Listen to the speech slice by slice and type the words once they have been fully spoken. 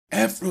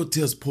Afro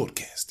Tales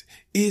Podcast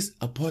is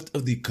a part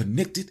of the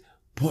Connected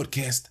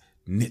Podcast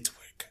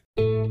Network.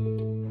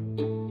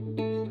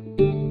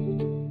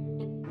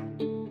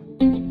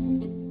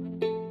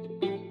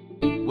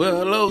 Well,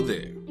 hello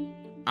there.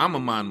 I'm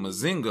Aman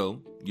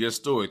Mazingo, your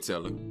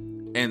storyteller,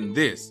 and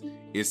this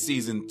is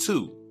Season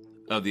 2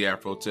 of the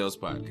Afro Tales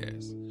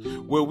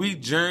Podcast, where we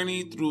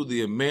journey through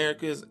the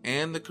Americas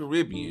and the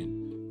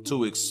Caribbean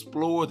to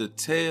explore the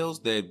tales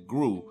that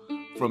grew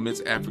from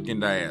its African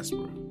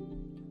diaspora.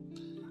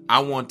 I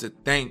want to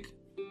thank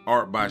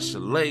Art by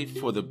Chalet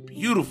for the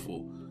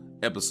beautiful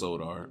episode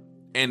art,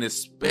 and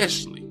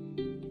especially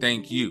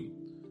thank you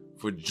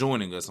for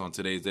joining us on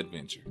today's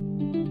adventure.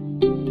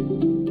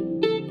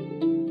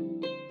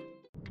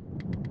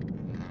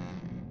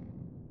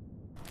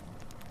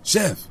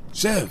 Chef.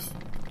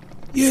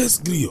 Yes,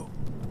 Glio.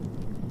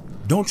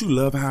 Don't you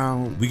love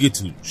how we get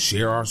to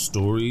share our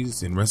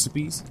stories and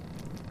recipes?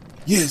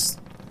 Yes,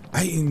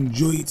 I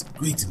enjoy it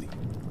greatly.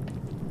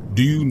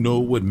 Do you know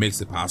what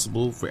makes it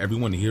possible for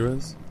everyone to hear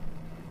us?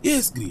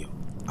 Yes, Glio.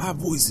 Our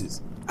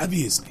voices,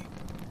 obviously.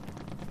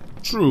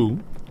 True,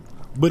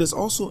 but it's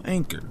also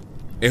Anchor,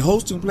 a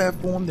hosting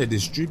platform that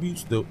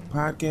distributes the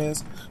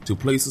podcast to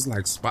places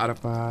like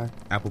Spotify,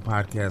 Apple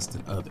Podcasts,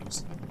 and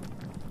others.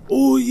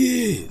 Oh,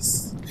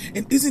 yes.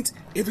 And isn't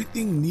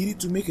everything needed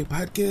to make a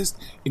podcast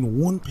in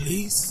one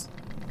place?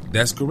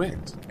 That's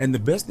correct. And the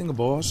best thing of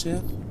all,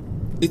 Chef,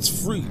 it's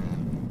free.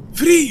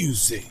 Free, you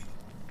say?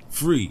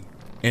 Free.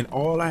 And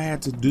all I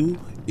had to do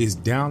is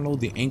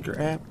download the Anchor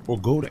app or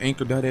go to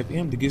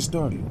anchor.fm to get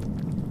started.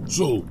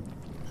 So,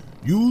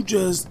 you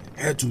just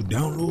had to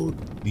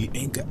download the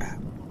Anchor app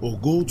or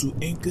go to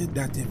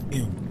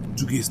anchor.fm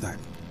to get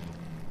started.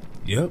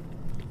 Yep.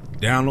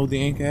 Download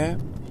the Anchor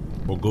app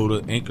or go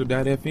to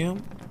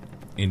anchor.fm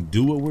and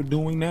do what we're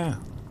doing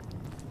now.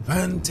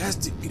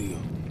 Fantastic, Grio.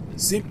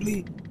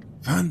 Simply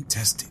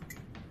fantastic.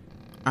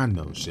 I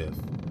know, Chef.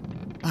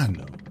 I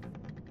know.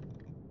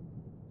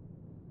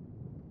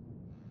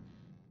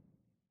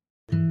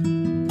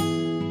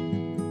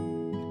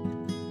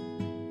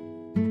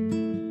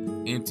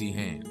 Empty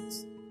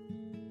hands.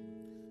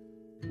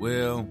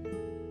 Well,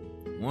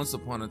 once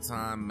upon a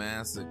time,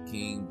 Massa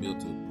King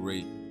built a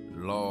great,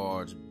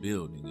 large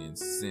building and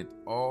sent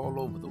all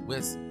over the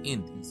West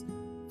Indies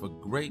for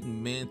great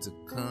men to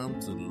come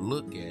to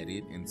look at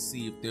it and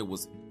see if there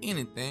was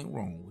anything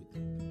wrong with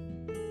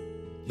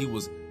it. He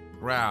was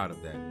proud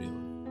of that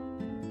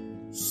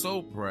building.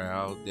 So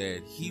proud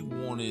that he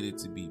wanted it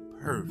to be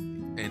perfect,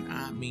 and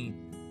I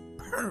mean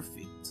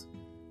perfect.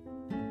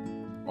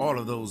 All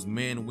of those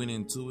men went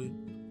into it,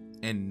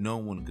 and no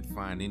one could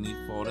find any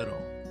fault at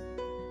all.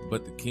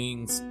 But the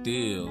king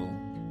still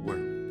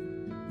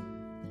worried.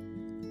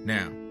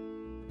 Now,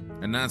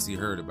 Anansi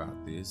heard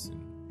about this,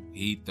 and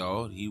he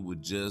thought he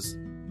would just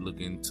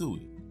look into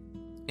it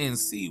and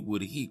see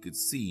what he could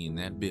see in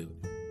that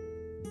building.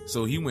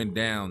 So he went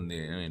down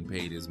there and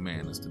paid his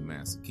manners to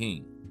Master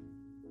King.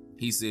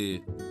 He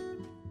said,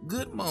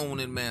 "Good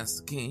morning,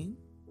 Master King."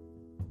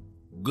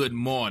 "Good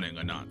morning,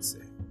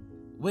 Anansi."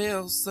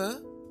 "Well,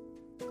 sir,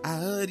 I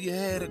heard you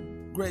had a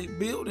great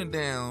building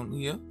down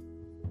here."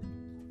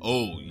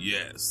 "Oh,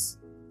 yes."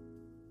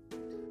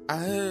 "I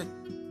heard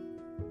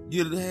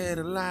you had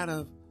a lot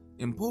of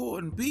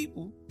important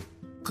people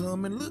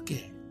come and look at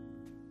it,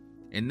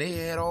 and they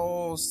had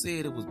all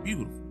said it was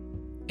beautiful,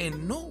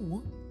 and no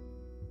one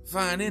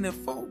find any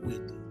fault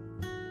with it.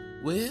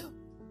 Well,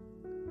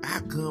 I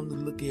come to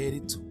look at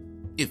it too,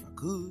 if I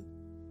could."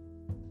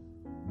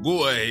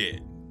 "Go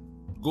ahead.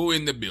 Go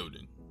in the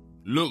building.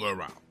 Look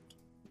around,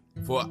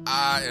 for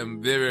I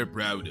am very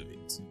proud of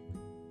it."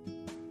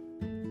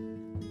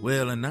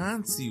 Well,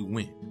 Anansi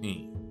went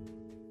in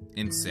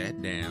and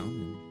sat down,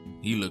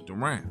 and he looked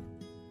around.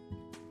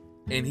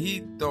 And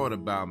he thought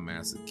about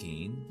Master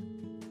King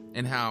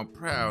and how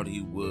proud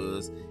he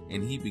was,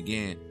 and he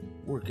began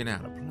working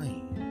out a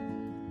plan.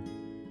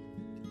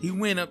 He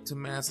went up to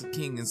Master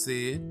King and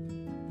said,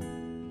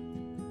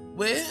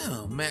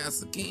 "Well,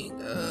 Master King,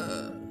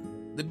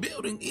 the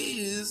building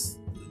is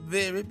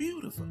very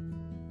beautiful,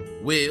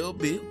 well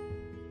built,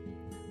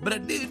 but I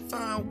did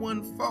find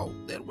one fault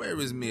that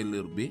worries me a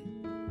little bit."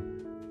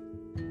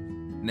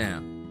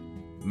 Now,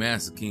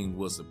 Master King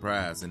was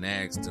surprised and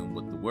asked him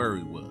what the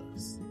worry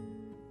was.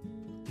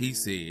 He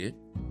said,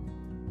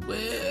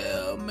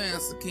 "Well,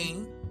 Master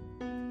King,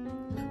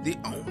 the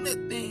only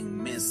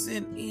thing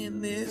missing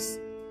in this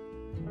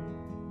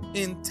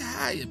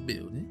entire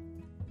building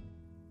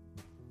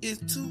is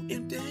 2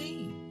 empty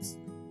hands."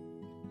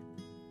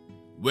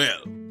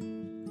 "Well,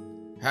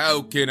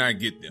 how can I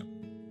get them?"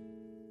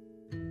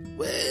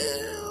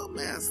 "Well,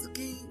 Master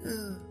King,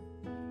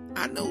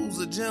 I knows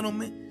a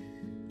gentleman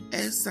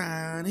at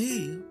Zion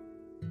Hill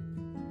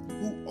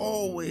who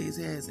always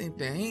has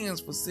empty hands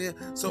for sale,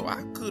 so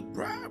I could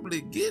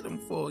probably get them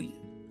for you."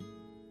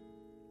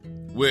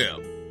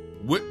 "Well,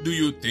 what do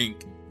you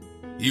think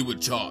he would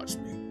charge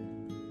me?"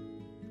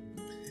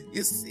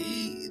 "You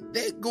see,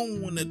 they're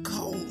going to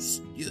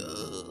cost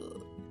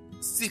you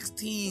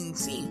 16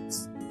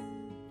 cents.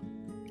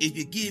 If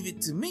you give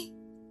it to me,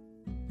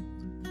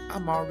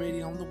 I'm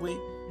already on the way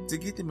to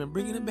get them and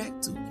bringing them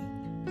back to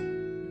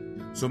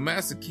you. So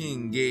Master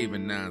King gave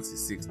Anansi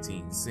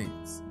 16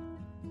 cents.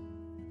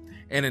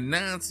 And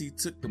Anansi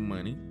took the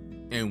money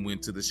and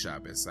went to the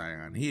shop at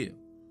Scion Hill,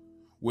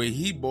 where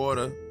he bought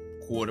a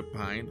quarter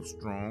pint of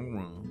strong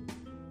rum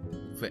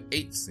for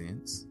 8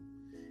 cents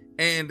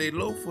and a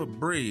loaf of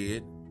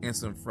bread and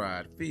some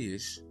fried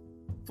fish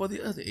for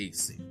the other 8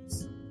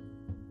 cents.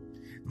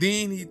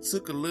 Then he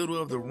took a little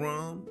of the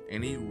rum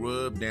and he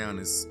rubbed down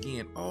his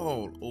skin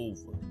all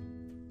over.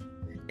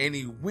 And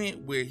he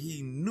went where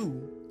he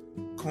knew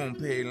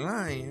Compay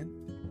Lion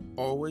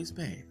always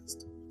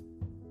passed.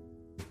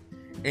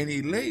 And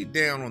he laid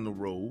down on the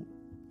road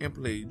and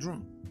played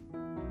drum.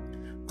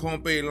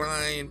 Compay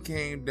Lion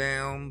came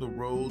down the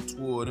road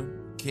toward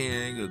him,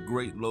 carrying a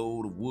great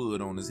load of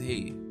wood on his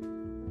head.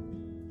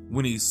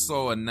 When he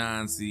saw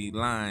Anansi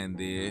lying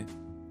there,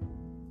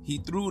 he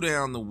threw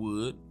down the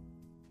wood,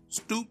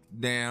 stooped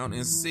down,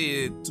 and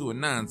said to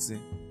Anansi,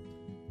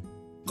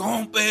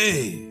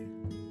 "Compay,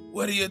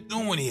 what are you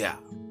doing here?"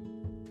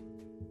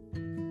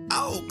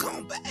 "Oh,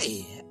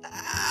 Compay,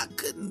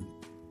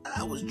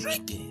 I was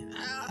drinking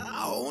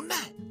all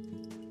night.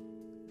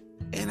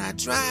 And I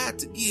tried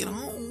to get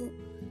home,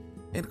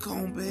 and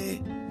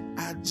Compay,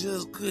 I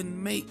just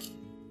couldn't make it.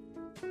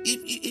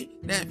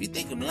 If you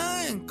think I'm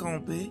lying,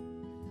 Compay,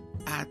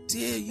 I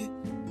tell you,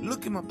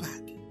 look in my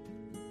pocket,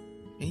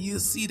 and you'll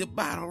see the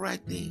bottle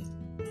right there."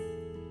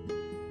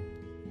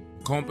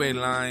 Compay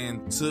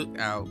Lion took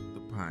out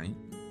the pint,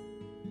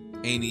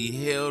 and he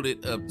held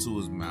it up to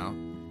his mouth,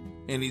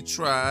 and he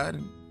tried,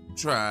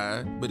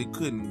 but he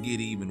couldn't get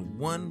even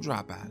one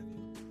drop out of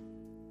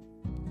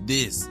it.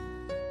 This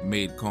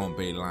made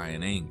Compay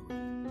Lion angry,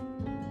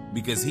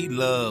 because he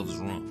loves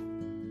rum.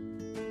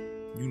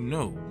 You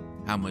know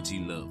how much he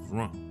loves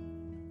rum.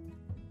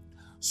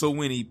 So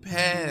when he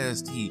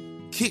passed, he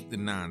kicked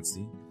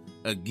Anansi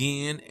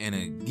again and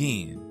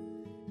again,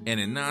 and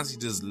Anansi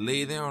just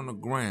lay there on the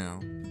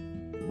ground,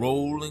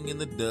 rolling in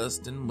the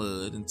dust and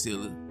mud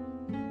until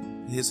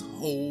his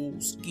whole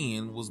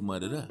skin was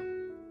mudded up.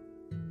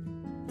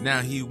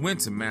 Now he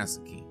went to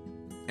Master King,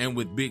 and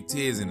with big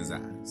tears in his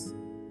eyes.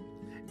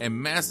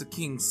 And Master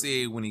King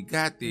said when he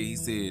got there, he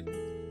said,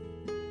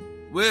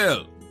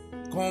 "Well,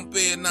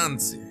 Compay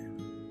Anansi,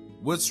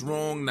 what's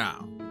wrong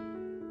now?"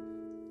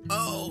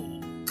 "Oh,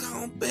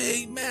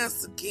 Compay,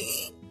 Master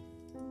King,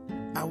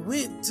 I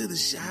went to the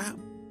shop,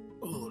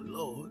 oh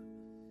Lord,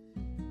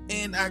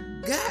 and I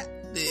got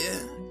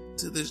there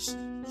to the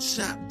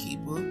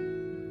shopkeeper,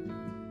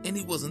 and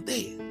he wasn't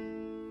there.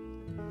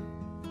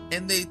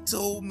 And they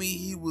told me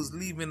he was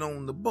leaving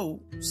on the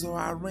boat, so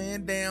I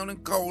ran down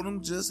and called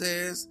him just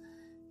as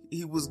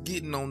he was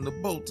getting on the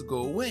boat to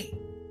go away.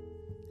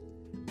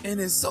 And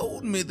he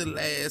sold me the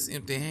last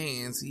empty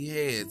hands he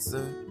had,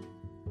 sir.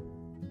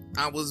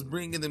 I was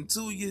bringing them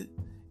to you,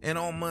 and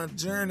on my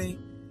journey,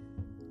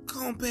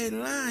 Compay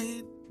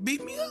Lion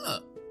beat me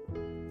up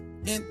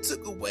and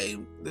took away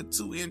the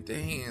 2 empty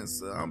hands,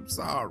 sir. I'm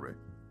sorry."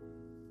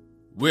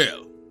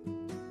 "Well,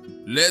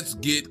 let's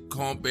get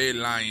Compay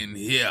Lion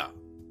here."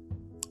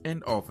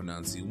 And off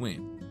Anansi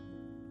went.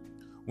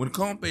 When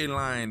Compay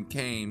Lion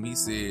came, he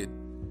said,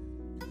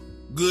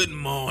 "Good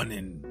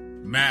morning,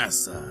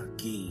 Master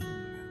King,"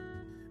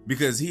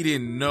 because he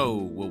didn't know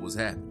what was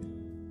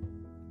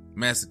happening.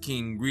 Master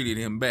King greeted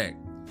him back.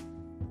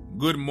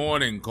 "Good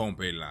morning,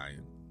 Compay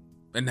Lion,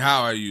 and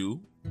how are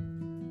you?"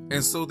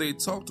 And so they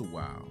talked a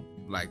while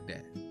like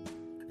that.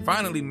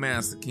 Finally,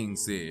 Master King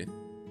said,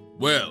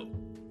 "Well,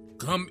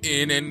 come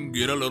in and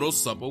get a little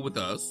supper with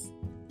us."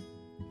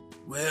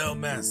 "Well,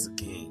 Master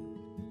King,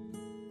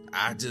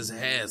 I just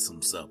had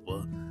some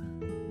supper,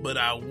 but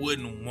I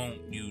wouldn't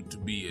want you to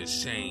be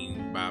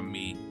ashamed by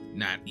me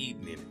not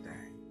eating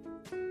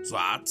anything, so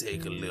I'll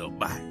take a little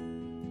bite."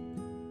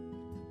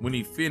 When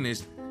he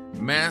finished,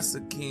 Master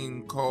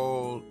King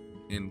called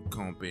in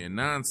Compay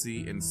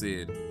Anansi and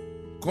said,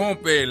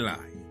 "Compay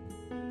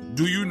Lion,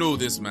 do you know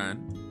this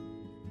man?"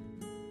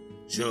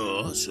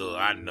 Sure,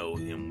 I know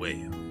him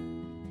well."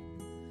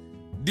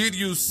 "Did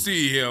you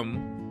see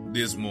him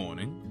this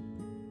morning?"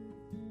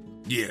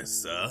 "Yes,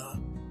 sir.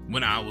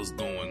 When I was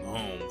going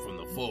home from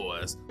the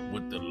forest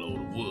with the load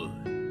of wood,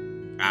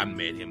 I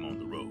met him on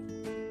the road."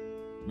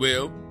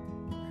 "Well,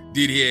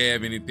 did he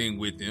have anything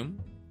with him?"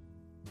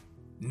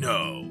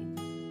 "No."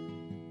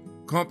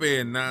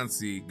 Compay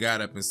Anansi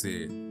got up and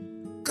said,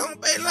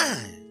 "Compay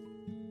Lion,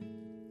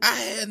 I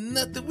had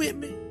nothing with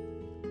me."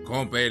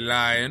 "Compay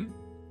Lion,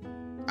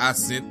 I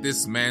sent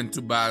this man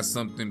to buy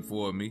something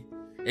for me,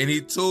 and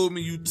he told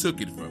me you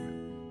took it from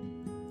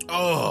him."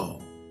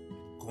 "Oh,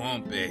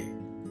 Compay,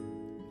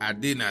 I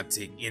did not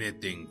take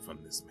anything from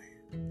this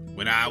man.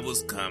 When I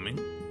was coming,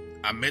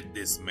 I met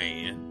this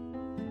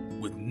man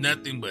with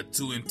nothing but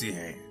 2 empty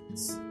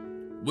hands."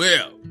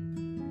 "Well,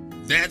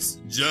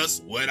 that's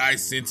just what I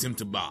sent him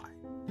to buy.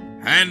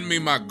 Hand me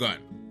my gun."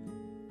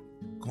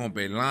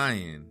 Compay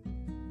Lion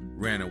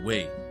ran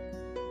away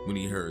when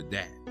he heard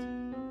that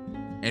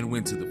and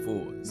went to the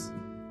forest.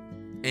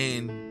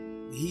 And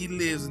he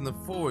lives in the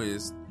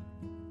forest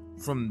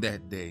from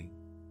that day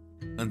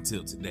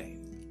until today.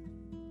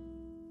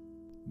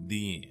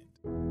 The end.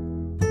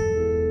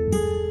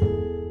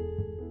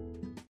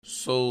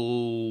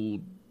 So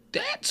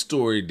that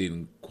story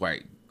didn't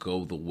quite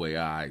go the way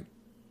I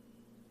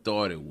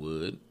thought it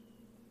would.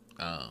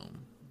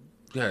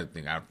 I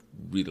think I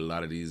read a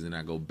lot of these and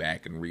I go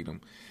back and read them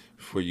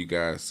for you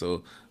guys.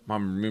 So my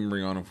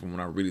memory on them from when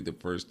I read it the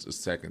first or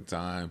second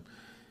time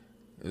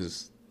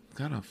is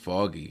kind of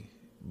foggy.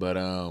 But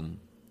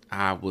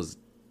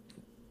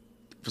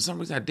for some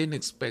reason, I didn't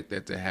expect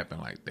that to happen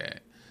like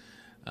that.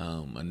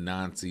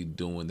 Anansi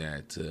doing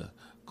that to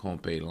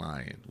Kompe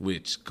Lion,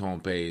 which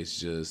Kompe is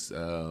just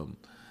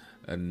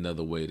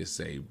another way to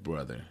say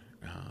brother.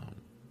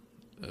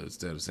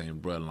 Instead of saying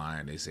brother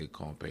lion, they say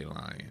Kompe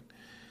Lion.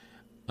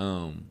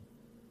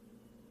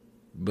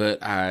 But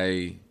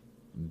I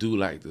do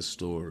like the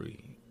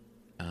story.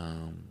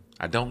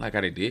 I don't like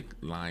how they did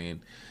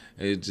Lion.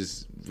 It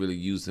just really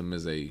used him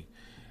as a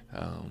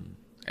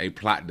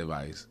plot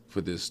device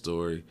for this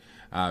story,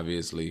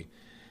 obviously.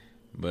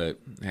 But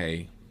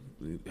hey,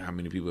 how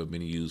many people have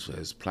been used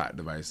as plot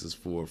devices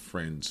for a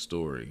friend's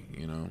story,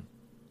 you know?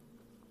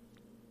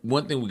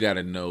 One thing we got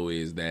to know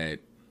is that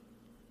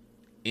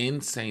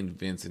in St.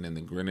 Vincent and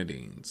the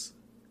Grenadines,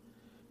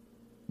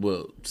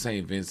 well,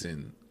 St.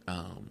 Vincent,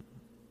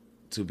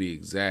 to be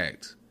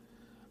exact,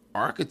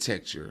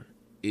 architecture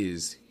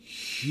is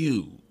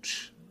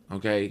huge,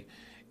 okay?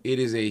 It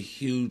is a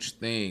huge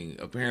thing.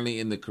 Apparently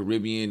in the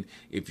Caribbean,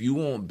 if you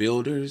want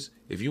builders,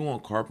 if you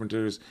want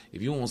carpenters,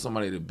 if you want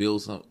somebody to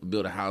build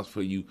a house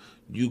for you,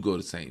 you go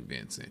to St.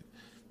 Vincent.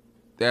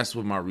 That's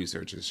what my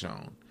research has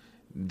shown.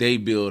 They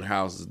build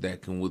houses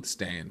that can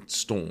withstand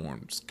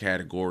storms,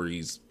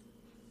 categories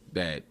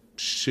that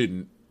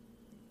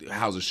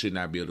houses should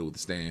not be able to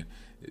withstand.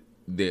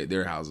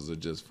 Their houses are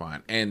just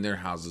fine, and their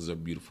houses are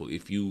beautiful.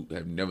 If you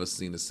have never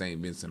seen a St.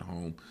 Vincent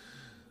home,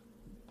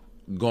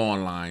 go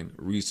online,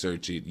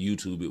 research it,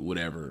 YouTube it,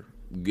 whatever.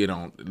 Get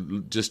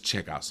on, just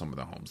check out some of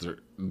the homes.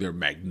 They're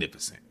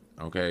magnificent.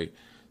 Okay,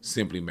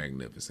 simply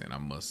magnificent, I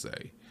must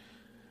say.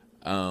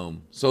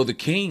 So the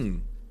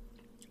king,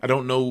 I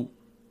don't know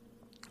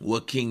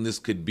what king this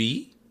could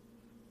be,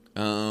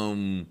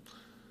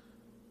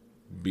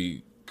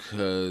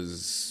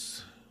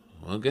 because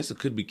I guess it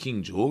could be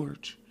King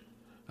George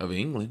of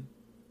England,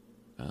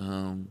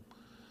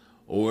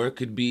 or it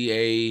could be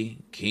a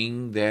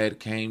king that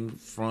came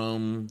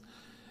from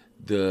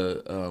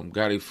the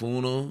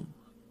Garifuna.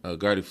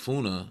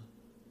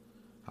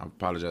 I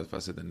apologize if I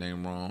said the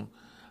name wrong.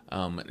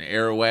 An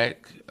Arawak,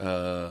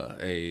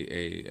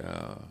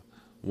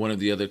 one of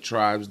the other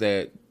tribes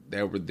that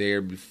were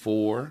there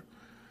before.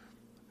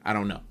 I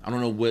don't know. I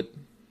don't know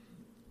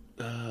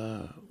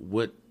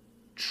what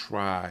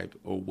tribe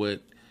or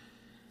what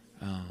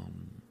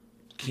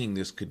king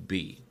this could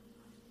be.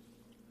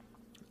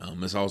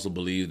 It's also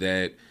believed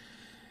that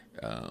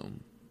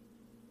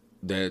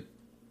that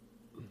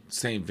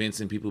St.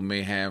 Vincent people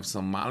may have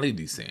some Mali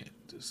descent.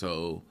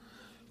 So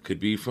could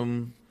be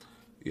from,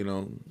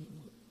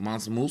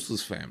 Mansa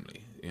Musa's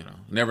family.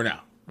 Never know.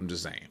 I'm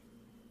just saying.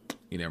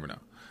 You never know.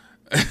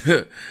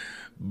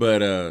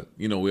 But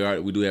we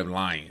do have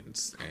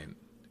lions, and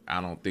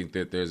I don't think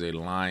that there's a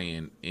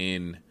lion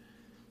in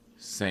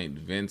St.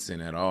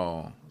 Vincent at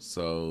all.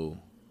 So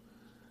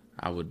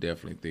I would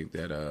definitely think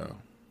that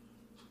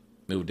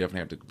it would definitely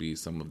have to be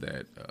some of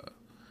that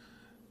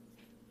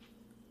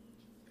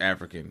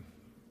African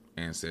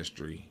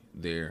ancestry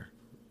there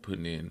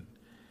putting in.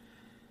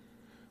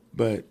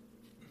 But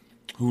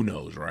who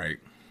knows, right?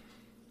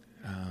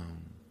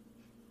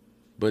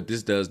 But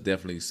this does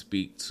definitely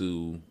speak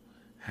to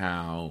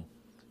how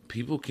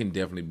people can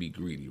definitely be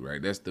greedy,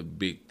 right? That's the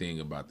big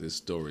thing about this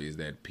story, is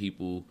that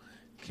people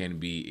can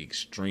be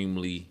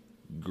extremely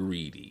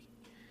greedy.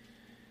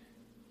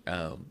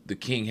 The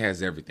king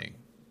has everything,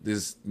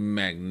 this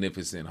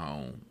magnificent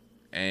home,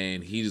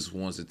 and he just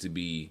wants it to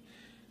be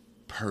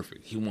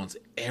perfect. He wants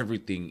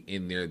everything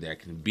in there that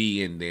can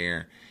be in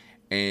there.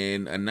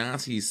 And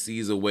Anansi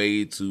sees a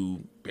way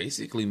to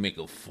basically make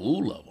a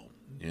fool of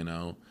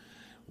him,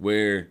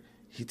 where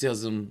he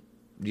tells him,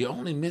 you're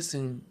only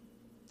missing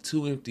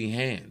 2 empty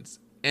hands.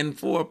 And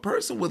for a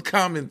person with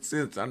common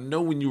sense, I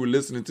know when you were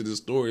listening to the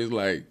story, it's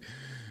like,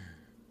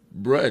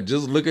 bruh,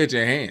 just look at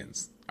your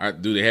hands.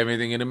 Do they have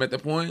anything in them at the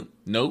point?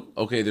 Nope.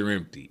 Okay, they're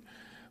empty.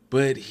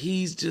 But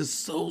he's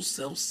just so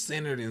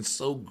self-centered and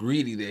so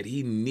greedy that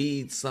he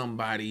needs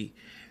somebody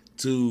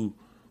to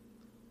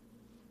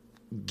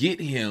get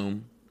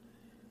him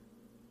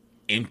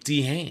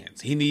empty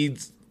hands. He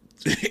needs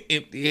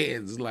empty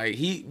hands. Like,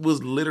 he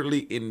was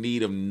literally in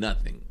need of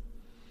nothing.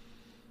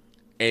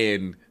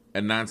 And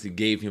Anansi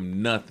gave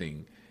him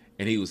nothing,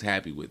 and he was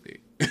happy with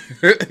it.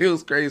 It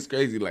was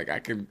crazy. Like, I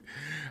can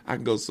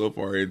go so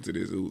far into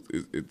this.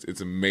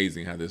 It's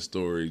amazing how this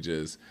story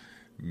just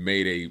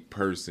made a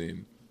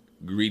person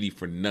greedy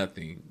for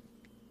nothing,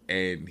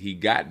 and he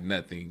got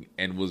nothing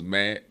and was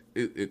mad.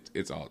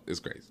 It's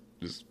crazy.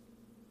 Just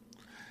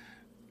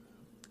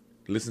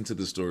listen to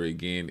the story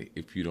again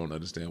if you don't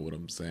understand what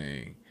I'm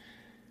saying.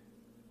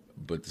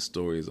 but the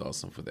story is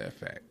awesome for that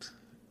fact.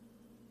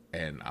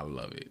 And I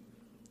love it.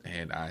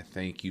 And I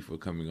thank you for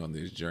coming on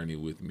this journey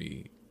with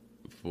me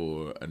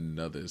for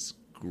another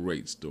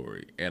great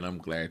story. And I'm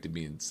glad to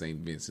be in St.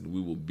 Vincent.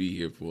 We will be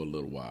here for a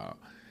little while.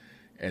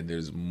 And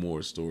there's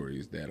more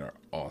stories that are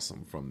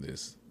awesome from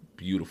this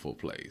beautiful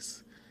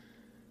place.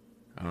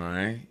 All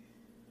right.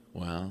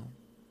 Well,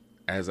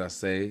 as I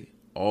say,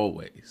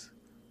 always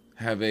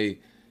have a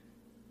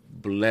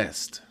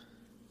blessed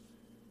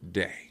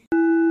day.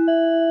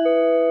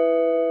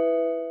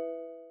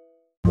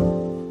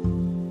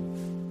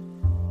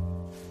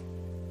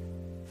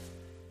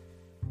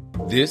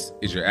 This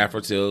is your Afro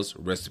Tales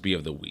recipe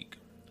of the week.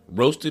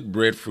 Roasted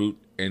breadfruit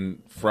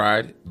and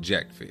fried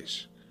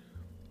jackfish.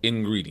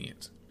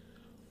 Ingredients: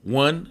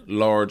 1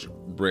 large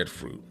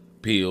breadfruit,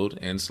 peeled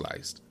and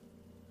sliced.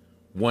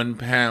 1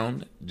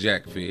 pound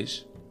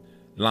jackfish,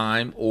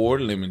 lime or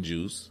lemon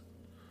juice.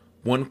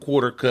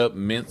 1/4 cup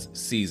minced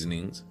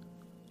seasonings,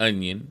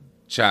 onion,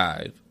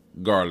 chive,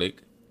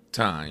 garlic,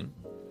 thyme.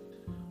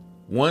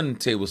 1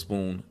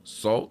 tablespoon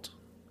salt.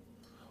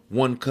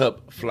 1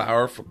 cup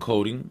flour for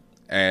coating,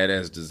 add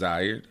as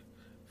desired.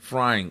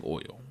 Frying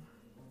oil.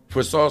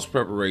 For sauce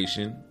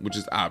preparation, which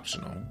is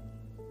optional: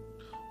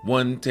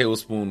 1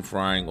 tablespoon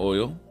frying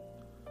oil,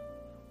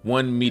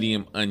 1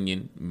 medium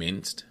onion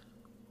minced,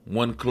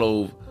 1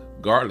 clove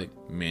garlic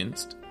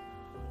minced,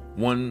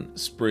 1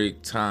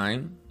 sprig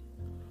thyme,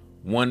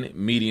 1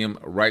 medium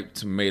ripe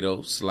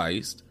tomato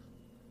sliced,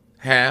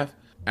 1/2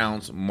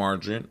 ounce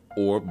margarine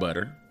or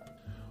butter,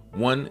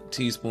 1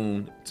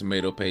 teaspoon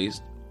tomato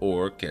paste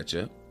or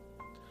ketchup,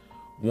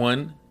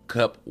 1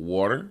 cup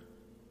water,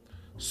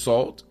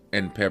 salt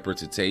and pepper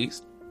to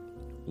taste,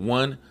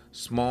 1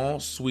 small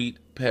sweet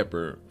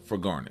pepper for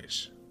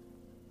garnish.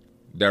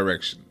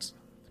 Directions: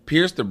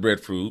 pierce the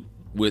breadfruit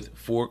with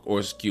fork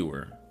or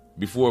skewer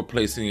before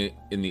placing it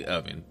in the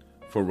oven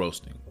for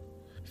roasting.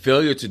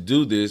 Failure to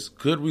do this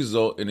could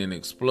result in an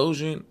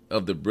explosion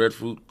of the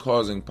breadfruit,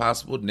 causing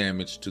possible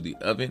damage to the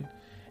oven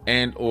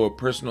and or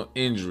personal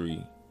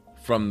injury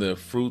from the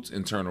fruit's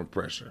internal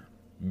pressure.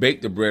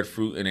 Bake the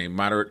breadfruit in a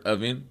moderate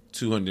oven,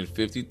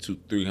 250 to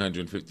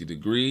 350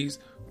 degrees,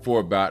 for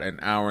about an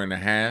hour and a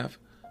half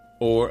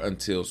or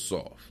until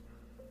soft.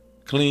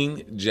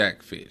 Clean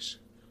jackfish.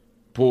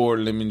 Pour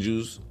lemon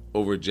juice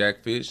over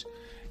jackfish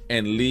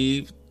and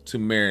leave to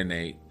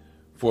marinate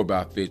for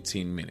about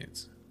 15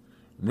 minutes.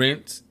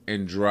 Rinse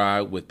and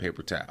dry with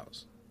paper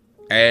towels.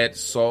 Add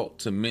salt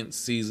to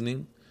minced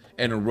seasoning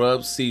and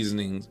rub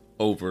seasonings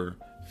over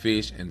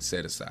fish and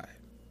set aside.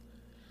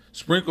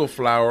 Sprinkle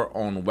flour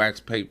on wax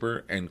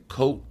paper and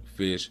coat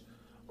fish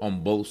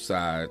on both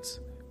sides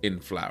in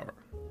flour.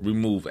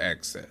 Remove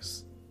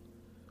excess.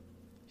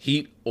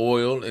 Heat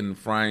oil in the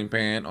frying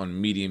pan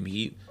on medium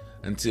heat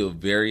until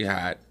very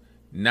hot,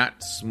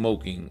 not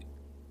smoking,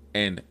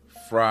 and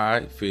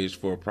fry fish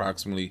for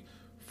approximately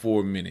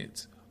 4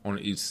 minutes on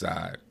each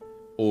side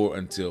or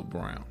until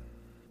brown.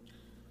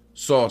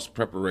 Sauce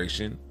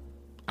preparation,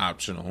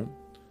 optional.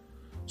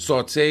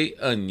 Saute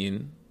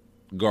onion,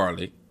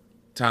 garlic,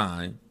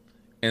 thyme,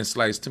 and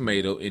sliced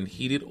tomato in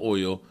heated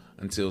oil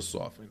until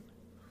softened.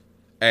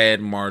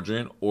 Add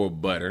margarine or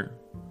butter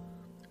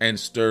and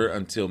stir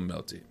until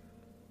melted.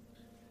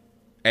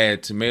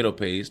 Add tomato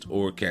paste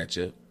or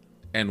ketchup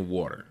and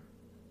water.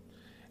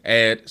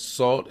 Add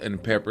salt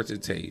and pepper to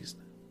taste.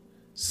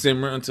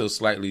 Simmer until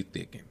slightly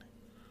thickened.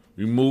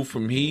 Remove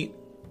from heat,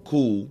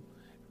 cool,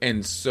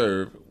 and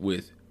serve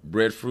with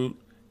breadfruit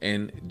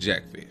and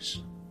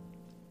jackfish.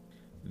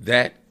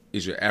 That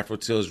is your Afro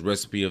Tales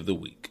recipe of the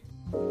week.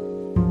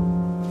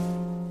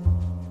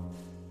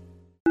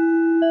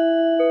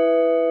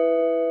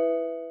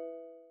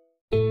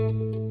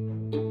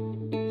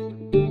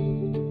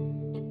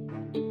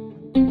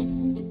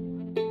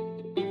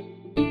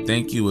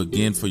 Thank you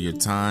again for your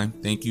time.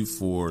 Thank you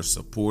for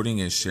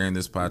supporting and sharing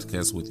this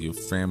podcast with your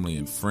family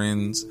and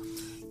friends.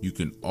 You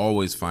can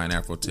always find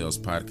Afro Tales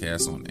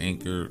Podcast on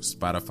Anchor,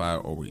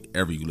 Spotify, or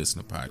wherever you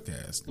listen to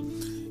podcasts.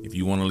 If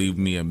you want to leave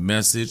me a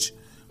message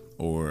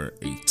or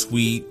a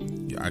tweet,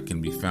 I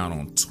can be found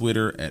on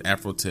Twitter at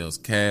Afro Tales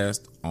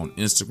Cast, on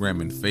Instagram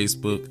and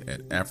Facebook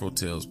at Afro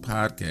Tales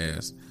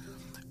Podcast,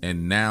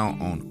 and now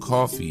on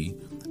Coffee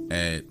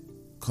at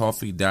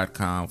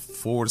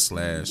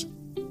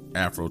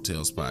coffee.com/Afro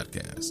Tales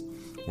Podcast,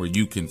 where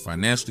you can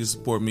financially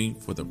support me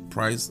for the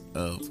price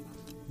of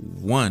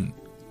 1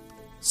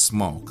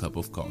 small cup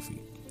of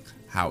coffee.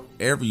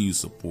 However you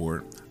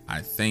support,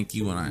 I thank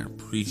you and I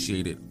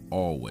appreciate it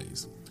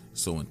always.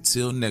 So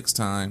until next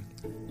time,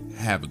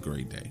 have a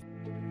great day.